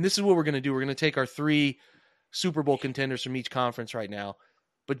 and this is what we're going to do. We're going to take our 3 Super Bowl contenders from each conference right now.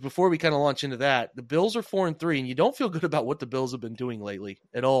 But before we kind of launch into that, the Bills are 4-3, and you don't feel good about what the Bills have been doing lately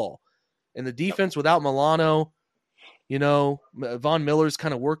at all. And the defense without Milano, Von Miller's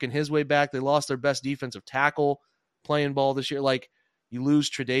kind of working his way back. They lost their best defensive tackle playing ball this year. Like, you lose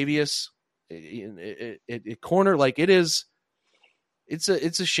Tre'Davious at corner. Like, it's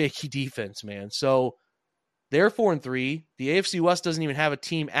a shaky defense, man. So they're 4-3. The AFC West doesn't even have a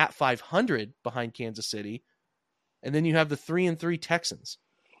team at 500 behind Kansas City. And then you have the 3-3 Texans.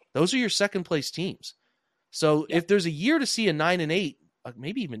 Those are your second place teams. So if there's a year to see a 9-8,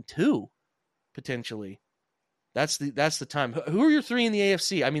 maybe even 2 potentially, that's the time. Who are your 3 in the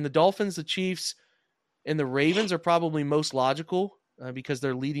AFC? I mean, the Dolphins, the Chiefs, and the Ravens are probably most logical because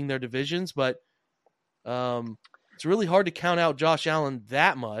they're leading their divisions, but it's really hard to count out Josh Allen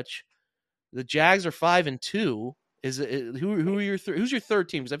that much. The Jags are 5-2. Who's your third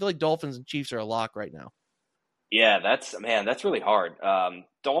team? Because I feel like Dolphins and Chiefs are a lock right now. Yeah, that's really hard.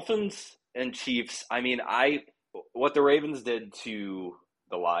 Dolphins and Chiefs. I mean, what the Ravens did to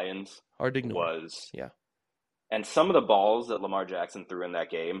the Lions hard to ignore. Was and some of the balls that Lamar Jackson threw in that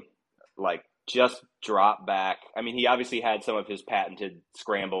game, like, just drop back. I mean, he obviously had some of his patented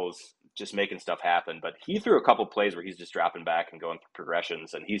scrambles, just making stuff happen, but he threw a couple plays where he's just dropping back and going through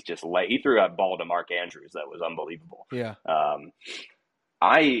progressions, and he's just he threw a ball to Mark Andrews that was unbelievable. Yeah.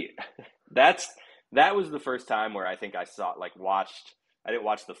 That was the first time where I think I I didn't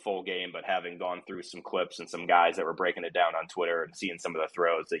watch the full game, but having gone through some clips and some guys that were breaking it down on Twitter and seeing some of the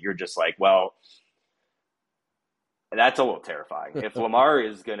throws, that you're just like, well, that's a little terrifying. If Lamar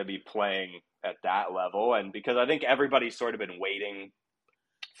is going to be playing at that level, and because I think everybody's sort of been waiting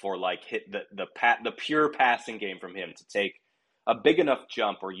for the pure passing game from him to take a big enough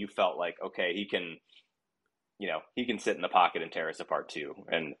jump where you felt like, okay, he can sit in the pocket and tear us apart too.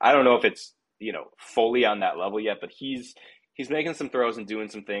 And I don't know if it's, fully on that level yet, but he's making some throws and doing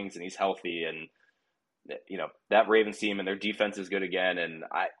some things, and he's healthy, and that Ravens team and their defense is good again. And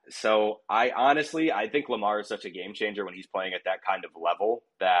I honestly think Lamar is such a game changer when he's playing at that kind of level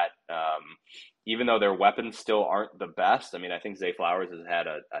that even though their weapons still aren't the best, I mean, I think Zay Flowers has had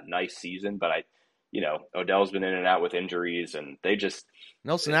a nice season, but Odell's been in and out with injuries, and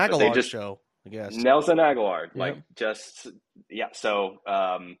Nelson Aguilar's show, I guess. Nelson Aguilar, yeah. So,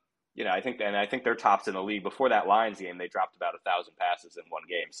 I think they're tops in the league. Before that Lions game, they dropped about 1,000 passes in one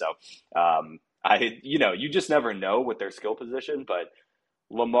game. So, you just never know with their skill position, but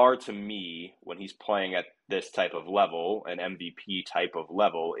Lamar, to me, when he's playing at this type of level, an MVP type of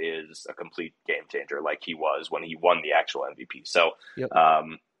level, is a complete game changer, like he was when he won the actual MVP. So,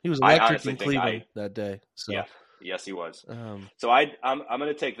 he was electric in Cleveland that day. So. Yeah, yes, he was. So I'm going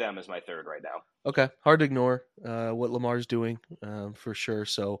to take them as my third right now. Okay, hard to ignore what Lamar's doing for sure.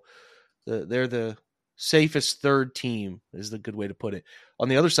 So they're the safest third team is the good way to put it. On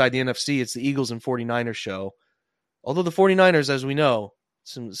the other side, the NFC, it's the Eagles and 49ers show. Although the 49ers, as we know,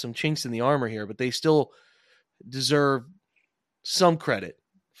 some chinks in the armor here, but they still deserve some credit.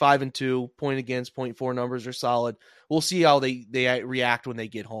 5-2, point against, 0.4 numbers are solid. We'll see how they react when they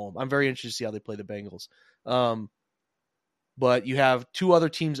get home. I'm very interested to see how they play the Bengals. But you have 2 other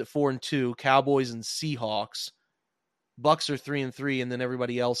teams at 4-2, Cowboys and Seahawks. Bucks are 3-3, and then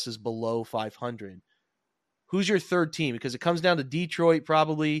everybody else is below 500. Who's your third team? Because it comes down to Detroit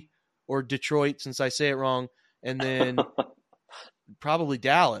probably, or Detroit, since I say it wrong, and then probably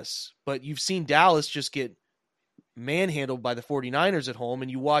Dallas. But you've seen Dallas just get manhandled by the 49ers at home,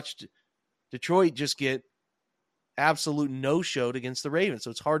 and you watched Detroit just get absolute no-showed against the Ravens.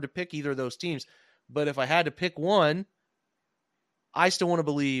 So it's hard to pick either of those teams. But if I had to pick one, I still want to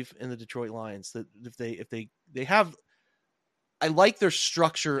believe in the Detroit Lions that if they have, I like their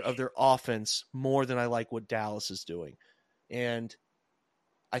structure of their offense more than I like what Dallas is doing. And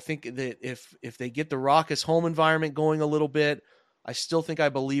I think that if they get the raucous home environment going a little bit, I still think I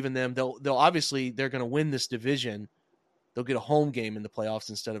believe in them. They'll obviously they're going to win this division. They'll get a home game in the playoffs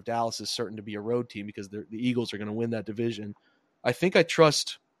instead of Dallas is certain to be a road team because the Eagles are going to win that division. I think I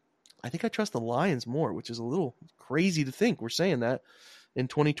trust the Lions more, which is a little crazy to think we're saying that in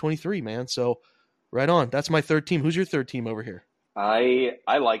 2023, man. So right on. That's my third team. Who's your third team over here? I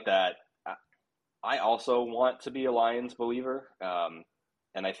like that. I also want to be a Lions believer.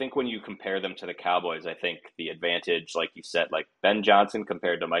 And I think when you compare them to the Cowboys, I think the advantage, like you said, like Ben Johnson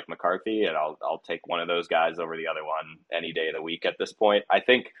compared to Mike McCarthy, and I'll take one of those guys over the other one any day of the week at this point. I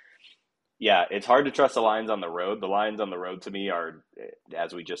think, yeah, it's hard to trust the Lions on the road. The Lions on the road to me are,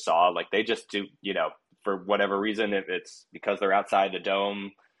 as we just saw, like they just do, for whatever reason, if it's because they're outside the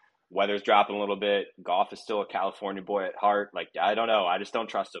dome, weather's dropping a little bit, Goff is still a California boy at heart. Like, I don't know. I just don't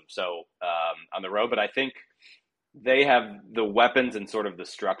trust him. So on the road, but I think they have the weapons and sort of the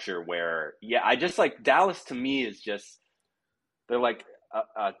structure where, I just like Dallas to me is just, they're like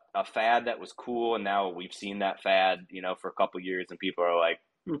a fad that was cool. And now we've seen that fad, for a couple of years and people are like,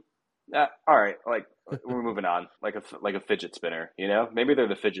 all right, like we're moving on, like a fidget spinner, maybe they're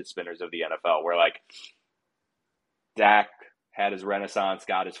the fidget spinners of the NFL where like Dak had his renaissance,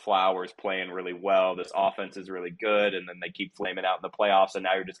 got his flowers, playing really well. This offense is really good, and then they keep flaming out in the playoffs, and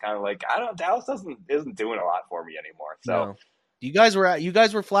now you're just kind of like, I don't know, Dallas isn't doing a lot for me anymore. So no. You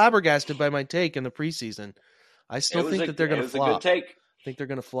guys were flabbergasted by my take in the preseason. I still think that they're going to flop. It was a good take. I think they're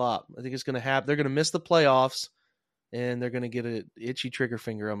going to flop. I think it's going to happen. They're going to miss the playoffs, and they're going to get an itchy trigger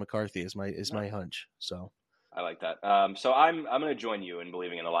finger on McCarthy. Is my hunch. So I like that. So I'm going to join you in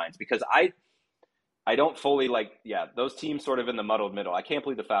believing in the Lions because I don't fully those teams sort of in the muddled middle. I can't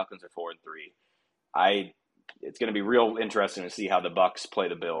believe the Falcons are 4-3. It's going to be real interesting to see how the Bucs play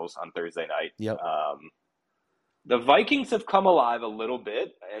the Bills on Thursday night. Yep. The Vikings have come alive a little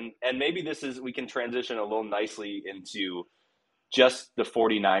bit, and maybe we can transition a little nicely into just the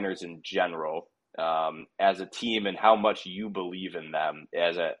 49ers in general as a team and how much you believe in them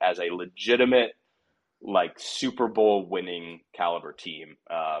as a legitimate like Super Bowl winning caliber team.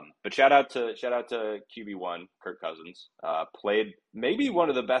 But shout out to QB1 Kirk Cousins. Played maybe one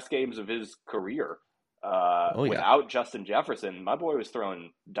of the best games of his career. Without Justin Jefferson, my boy was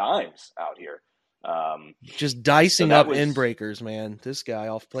throwing dimes out here. Just dicing up end breakers, man. This guy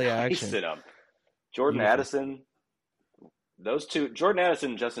off play action. Jordan Addison. Those two, Jordan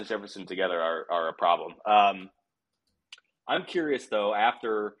Addison and Justin Jefferson together are a problem. I'm curious though,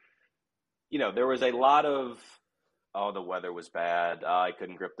 after there was a lot of, the weather was bad. I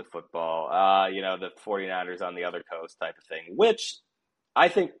couldn't grip the football. The 49ers on the other coast type of thing, which I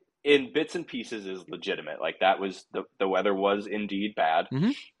think in bits and pieces is legitimate. Like that was the weather was indeed bad.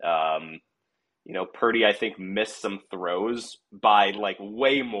 Mm-hmm. Purdy, I think, missed some throws by like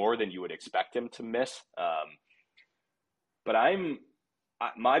way more than you would expect him to miss. But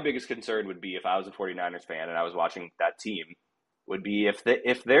my biggest concern would be if I was a 49ers fan and I was watching that team would be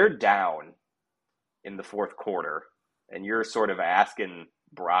if they're down in the fourth quarter and you're sort of asking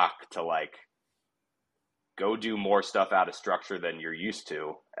Brock to like go do more stuff out of structure than you're used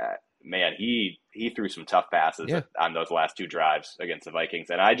to. Man, he threw some tough passes on those last two drives against the Vikings.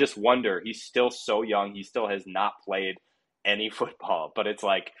 And I just wonder, he's still so young. He still has not played any football, but it's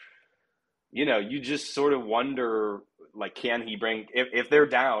like, you just sort of wonder, like, can he bring, if they're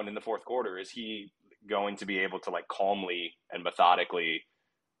down in the fourth quarter, is he going to be able to like calmly and methodically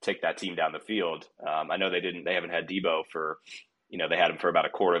take that team down the field? I know they haven't had Debo for, they had him for about a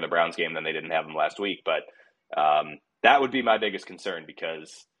quarter in the Browns game, then they didn't have him last week. But that would be my biggest concern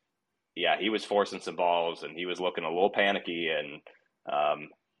because, he was forcing some balls and he was looking a little panicky, and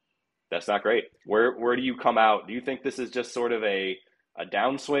that's not great. Where do you come out? Do you think this is just sort of a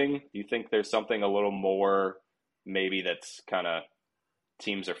downswing? Do you think there's something a little more maybe that's kind of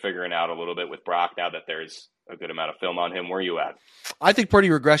teams are figuring out a little bit with Brock now that there's a good amount of film on him? Where are you at? I think Purdy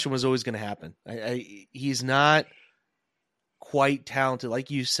regression was always going to happen. He's not quite talented. Like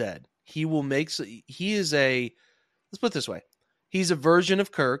you said, let's put it this way. He's a version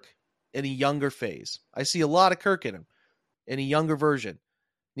of Kirk in a younger phase. I see a lot of Kirk in him in a younger version.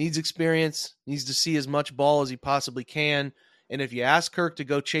 Needs experience, needs to see as much ball as he possibly can. And if you ask Kirk to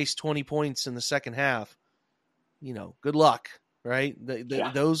go chase 20 points in the second half, good luck, right?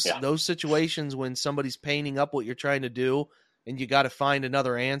 Those situations when somebody's painting up what you're trying to do and you got to find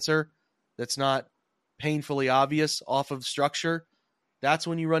another answer that's not painfully obvious off of structure, that's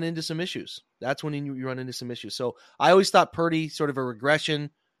when you run into some issues. So I always thought Purdy sort of a regression.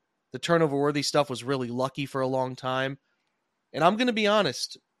 The turnover-worthy stuff was really lucky for a long time. And I'm going to be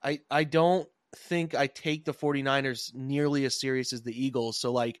honest, I don't think I take the 49ers nearly as serious as the Eagles.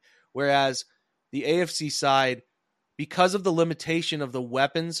 So whereas the AFC side, because of the limitation of the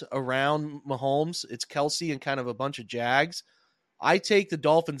weapons around Mahomes, it's Kelsey and kind of a bunch of Jags. I take the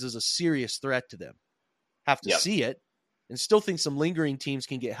Dolphins as a serious threat to them. Have to see it, and still think some lingering teams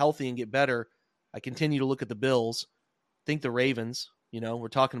can get healthy and get better. I continue to look at the Bills, think the Ravens, we're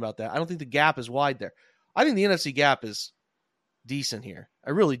talking about that. I don't think the gap is wide there. I think the NFC gap is decent here.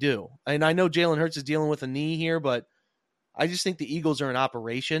 I really do. And I know Jalen Hurts is dealing with a knee here, but I just think the Eagles are in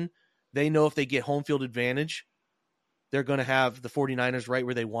operation. They know if they get home field advantage, they're going to have the 49ers right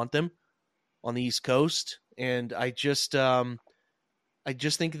where they want them on the East Coast. And I just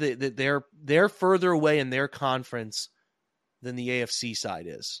think that they're further away in their conference than the AFC side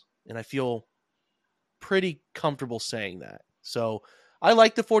is. And I feel pretty comfortable saying that. So I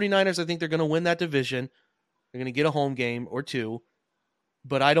like the 49ers. I think they're going to win that division. They're going to get a home game or two,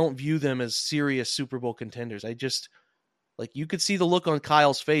 but I don't view them as serious Super Bowl contenders. I just, like, you could see the look on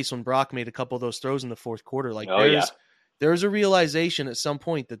Kyle's face when Brock made a couple of those throws in the fourth quarter. Like, there's a realization at some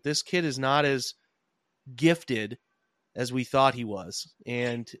point that this kid is not as gifted as we thought he was.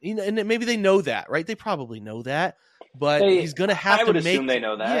 And maybe they know that, right? They probably know that, but he's going to have to make, assume they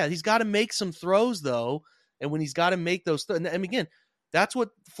know that. Yeah, he's got to make some throws though. And when he's got to make those, and again, that's what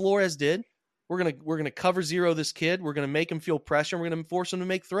Flores did. We're going to cover zero this kid. We're going to make him feel pressure. And we're going to force him to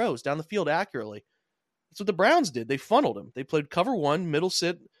make throws down the field accurately. That's what the Browns did. They funneled him. They played cover one, middle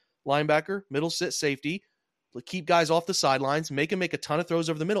sit linebacker, middle sit safety, keep guys off the sidelines, make him make a ton of throws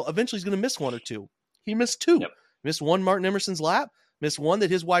over the middle. Eventually he's going to miss one or two. He missed two. Yep. Missed one Martin Emerson's lap, missed one that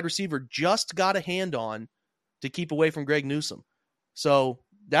his wide receiver just got a hand on to keep away from Greg Newsome. So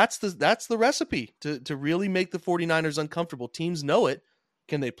that's the recipe to really make the 49ers uncomfortable. Teams know it.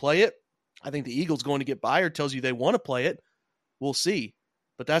 Can they play it? I think the Eagles going to get by or tells you they want to play it. We'll see.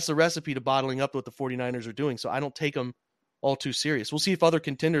 But that's the recipe to bottling up what the 49ers are doing. So I don't take them all too serious. We'll see if other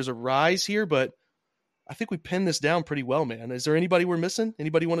contenders arise here, but I think we pinned this down pretty well, man. Is there anybody we're missing?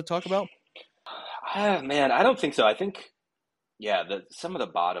 Anybody you want to talk about? Man, I don't think so. I think, some of the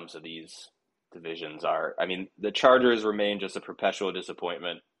bottoms of these divisions are, the Chargers remain just a perpetual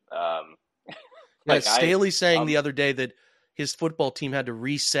disappointment. Staley saying the other day that his football team had to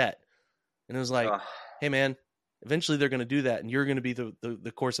reset. And it was like, hey, man, eventually they're going to do that, and you're going to be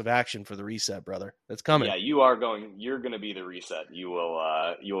the course of action for the reset, brother. That's coming. Yeah, you're going to be the reset. You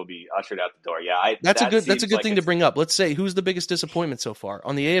will be ushered out the door. Yeah, that's a good thing to bring up. Let's say, who's the biggest disappointment so far?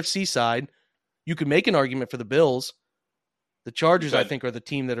 On the AFC side, you could make an argument for the Bills. The Chargers, I think, are the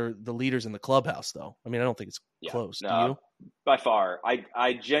team that are the leaders in the clubhouse, though. I don't think it's close. Do you? By far.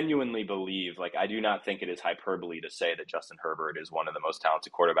 I genuinely believe, I do not think it is hyperbole to say that Justin Herbert is one of the most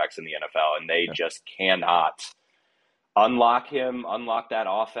talented quarterbacks in the NFL, and they just cannot unlock that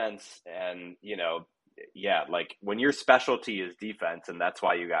offense. And, when your specialty is defense, and that's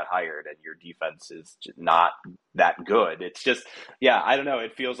why you got hired, and your defense is not that good, it's just, I don't know.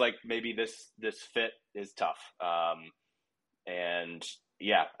 It feels like maybe this fit is tough.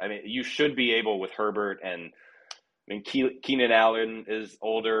 You should be able with Herbert, and Keenan Allen is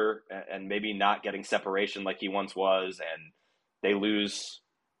older and maybe not getting separation like he once was, and they lose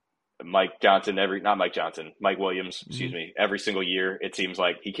Mike Williams, every single year. It seems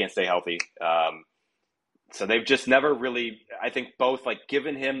like he can't stay healthy. So they've just never really, I think, both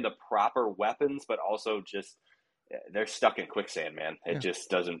given him the proper weapons, but also just they're stuck in quicksand, man. It just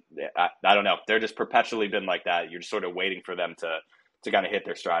doesn't. I don't know. They're just perpetually been like that. You're just sort of waiting for them to kind of hit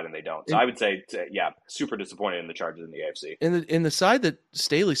their stride, and they don't. So I would say, super disappointed in the Chargers in the AFC. In the side that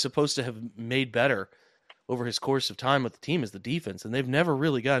Staley's supposed to have made better over his course of time with the team is the defense, and they've never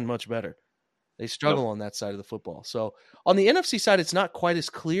really gotten much better. They struggle on that side of the football. So on the NFC side, it's not quite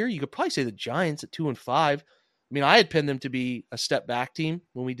as clear. You could probably say the Giants at 2-5. I had pinned them to be a step back team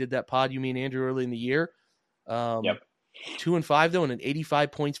when we did that pod, you mean Andrew, early in the year. 2-5 though, and an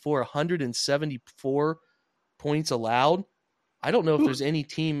 85 points for 174 points allowed. I don't know if there's any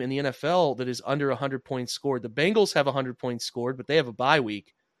team in the NFL that is under 100 points scored. The Bengals have 100 points scored, but they have a bye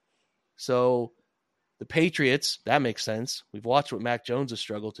week. So the Patriots, that makes sense. We've watched what Mac Jones has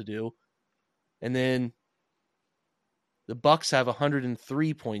struggled to do. And then the Bucks have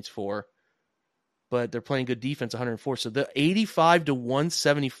 103 points for, but they're playing good defense, 104. So the 85 to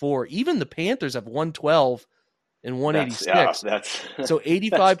 174, even the Panthers have 112 and 186. So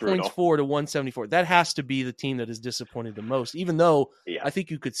 85 points for to 174. That has to be the team that is disappointed the most, even though I think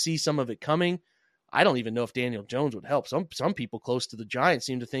you could see some of it coming. I don't even know if Daniel Jones would help. Some people close to the Giants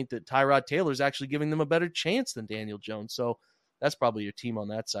seem to think that Tyrod Taylor is actually giving them a better chance than Daniel Jones. So that's probably your team on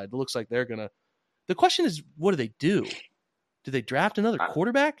that side. It looks like they're going to. The question is, what do? Do they draft another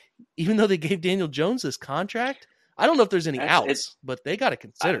quarterback, even though they gave Daniel Jones this contract? I don't know if there's any outs, but they got to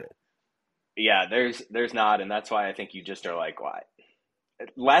consider it. Yeah, there's not, and that's why I think you just are like, why?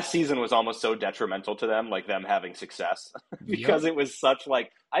 Last season was almost so detrimental to them, them having success, because it was such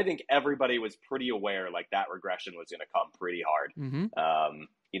I think everybody was pretty aware that regression was going to come pretty hard.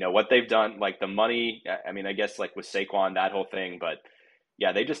 Mm-hmm. What they've done, the money. I guess with Saquon, that whole thing, but.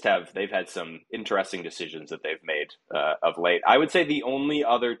 Yeah, they've had some interesting decisions that they've made of late. I would say the only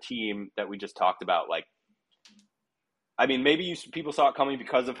other team that we just talked about, I mean, maybe people saw it coming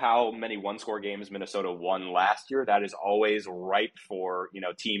because of how many one-score games Minnesota won last year. That is always ripe for,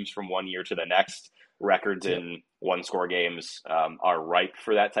 teams from one year to the next. Records in one-score games are ripe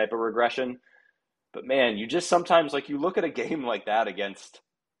for that type of regression. But, man, you just sometimes, you look at a game like that against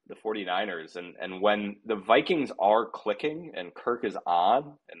the 49ers, and when the Vikings are clicking and Kirk is on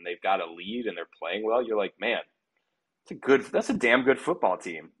and they've got a lead and they're playing well, you're like, man, that's a damn good football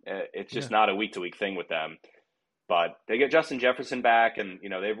team. It's just not a week-to-week thing with them. But they get Justin Jefferson back, and,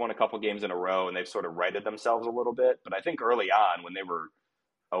 they've won a couple games in a row, and they've sort of righted themselves a little bit. But I think early on when they were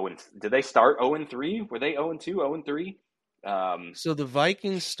did they start 0-3? Were they 0-2, 0-3? So the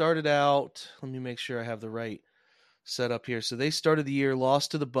Vikings started out, let me make sure I have the right setup here. So they started the year,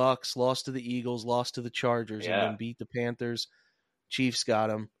 lost to the Bucks, lost to the Eagles, lost to the Chargers, and then beat the Panthers. Chiefs got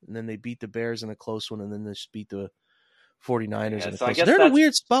them, and then they beat the Bears in a close one, and then they just beat the 49ers in a close one. They're in a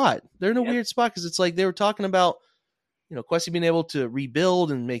weird spot. They're in a weird spot because it's like they were talking about, Kwesi being able to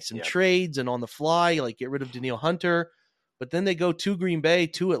rebuild and make some trades and on the fly, get rid of Danielle Hunter. But then they go to Green Bay,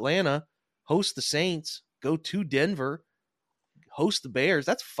 to Atlanta, host the Saints, go to Denver, host the Bears.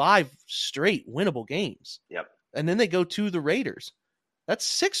 That's 5 straight winnable games. Yep. And then they go to the Raiders. That's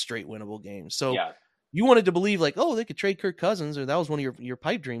 6 straight winnable games. So you wanted to believe they could trade Kirk Cousins, or that was one of your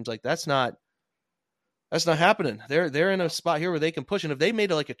pipe dreams. That's not happening. They're in a spot here where they can push. And if they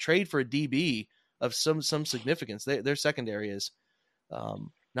made a trade for a DB of some significance, their secondary is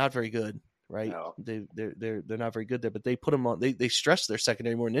not very good, right? No. They're not very good there, but they put them on. They stress their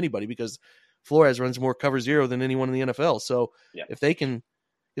secondary more than anybody because Flores runs more cover zero than anyone in the NFL. So if they can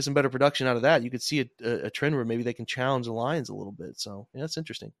get some better production out of that, you could see a trend where maybe they can challenge the Lions a little bit. So that's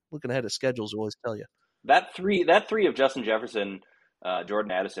interesting. Looking ahead at schedules will always tell you. That three of Justin Jefferson,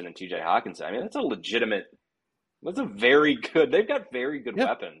 Jordan Addison, and TJ Hawkinson, I mean, that's a very good, they've got very good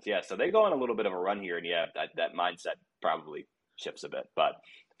weapons. Yeah, so they go on a little bit of a run here, and that mindset probably shifts a bit. But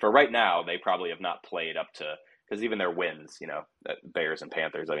for right now, they probably have not played up to, because even their wins, Bears and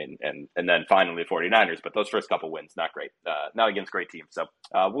Panthers, I mean, and then finally the 49ers, but those first couple wins, not great. Not against great teams. So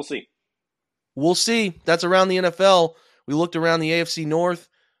we'll see. We'll see. That's around the NFL. We looked around the AFC North.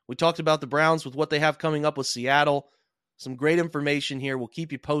 We talked about the Browns with what they have coming up with Seattle. Some great information here. We'll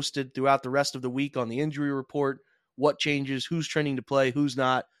keep you posted throughout the rest of the week on the injury report, what changes, who's trending to play, who's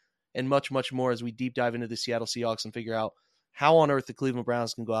not, and much, much more as we deep dive into the Seattle Seahawks and figure out how on earth the Cleveland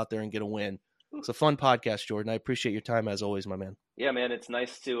Browns can go out there and get a win. It's a fun podcast, Jordan. I appreciate your time as always, my man. Yeah, man, it's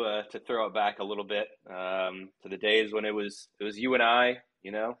nice to throw it back a little bit to the days when it was you and I,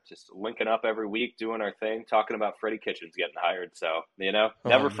 just linking up every week, doing our thing, talking about Freddie Kitchens getting hired. So,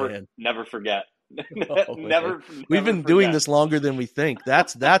 never forget. We've been doing this longer than we think.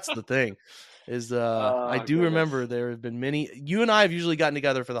 That's the thing. I do remember there have been many. You and I have usually gotten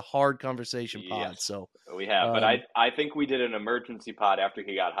together for the hard conversation pod. Yes, so we have, but I think we did an emergency pod after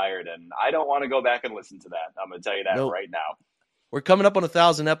he got hired, and I don't want to go back and listen to that. I'm going to tell you that right now. We're coming up on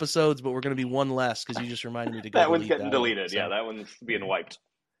 1,000 episodes, but we're going to be one less because you just reminded me to go. That one's getting deleted. So. Yeah, that one's being wiped.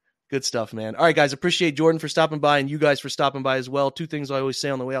 Good stuff, man. All right, guys, appreciate Jordan for stopping by and you guys for stopping by as well. 2 things I always say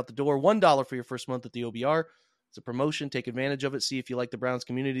on the way out the door. $1 for your first month at the OBR. It's a promotion. Take advantage of it. See if you like the Browns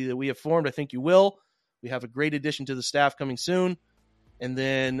community that we have formed. I think you will. We have a great addition to the staff coming soon. And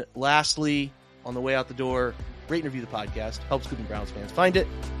then lastly, on the way out the door, rate and review the podcast. Helps Cleveland Browns fans find it.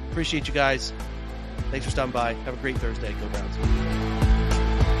 Appreciate you guys. Thanks for stopping by. Have a great Thursday. Go Browns.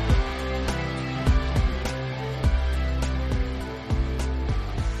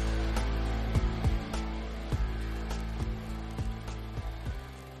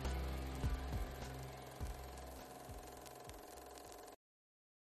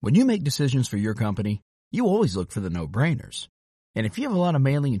 When you make decisions for your company, you always look for the no-brainers. And if you have a lot of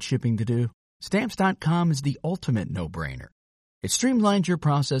mailing and shipping to do, Stamps.com is the ultimate no-brainer. It streamlines your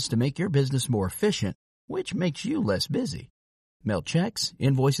process to make your business more efficient, which makes you less busy. Mail checks,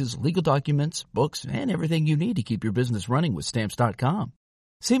 invoices, legal documents, books, and everything you need to keep your business running with Stamps.com.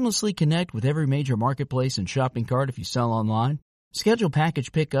 Seamlessly connect with every major marketplace and shopping cart if you sell online. Schedule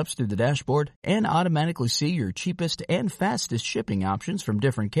package pickups through the dashboard and automatically see your cheapest and fastest shipping options from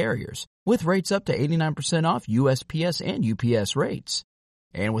different carriers, with rates up to 89% off USPS and UPS rates.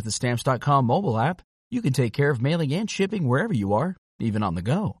 And with the Stamps.com mobile app, you can take care of mailing and shipping wherever you are, even on the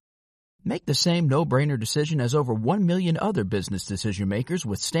go. Make the same no-brainer decision as over 1 million other business decision makers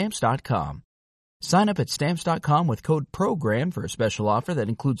with Stamps.com. Sign up at Stamps.com with code PROGRAM for a special offer that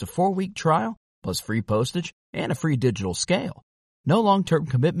includes a 4-week trial, plus free postage and a free digital scale. No long-term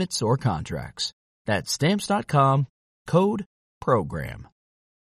commitments or contracts. That's Stamps.com, code PROGRAM.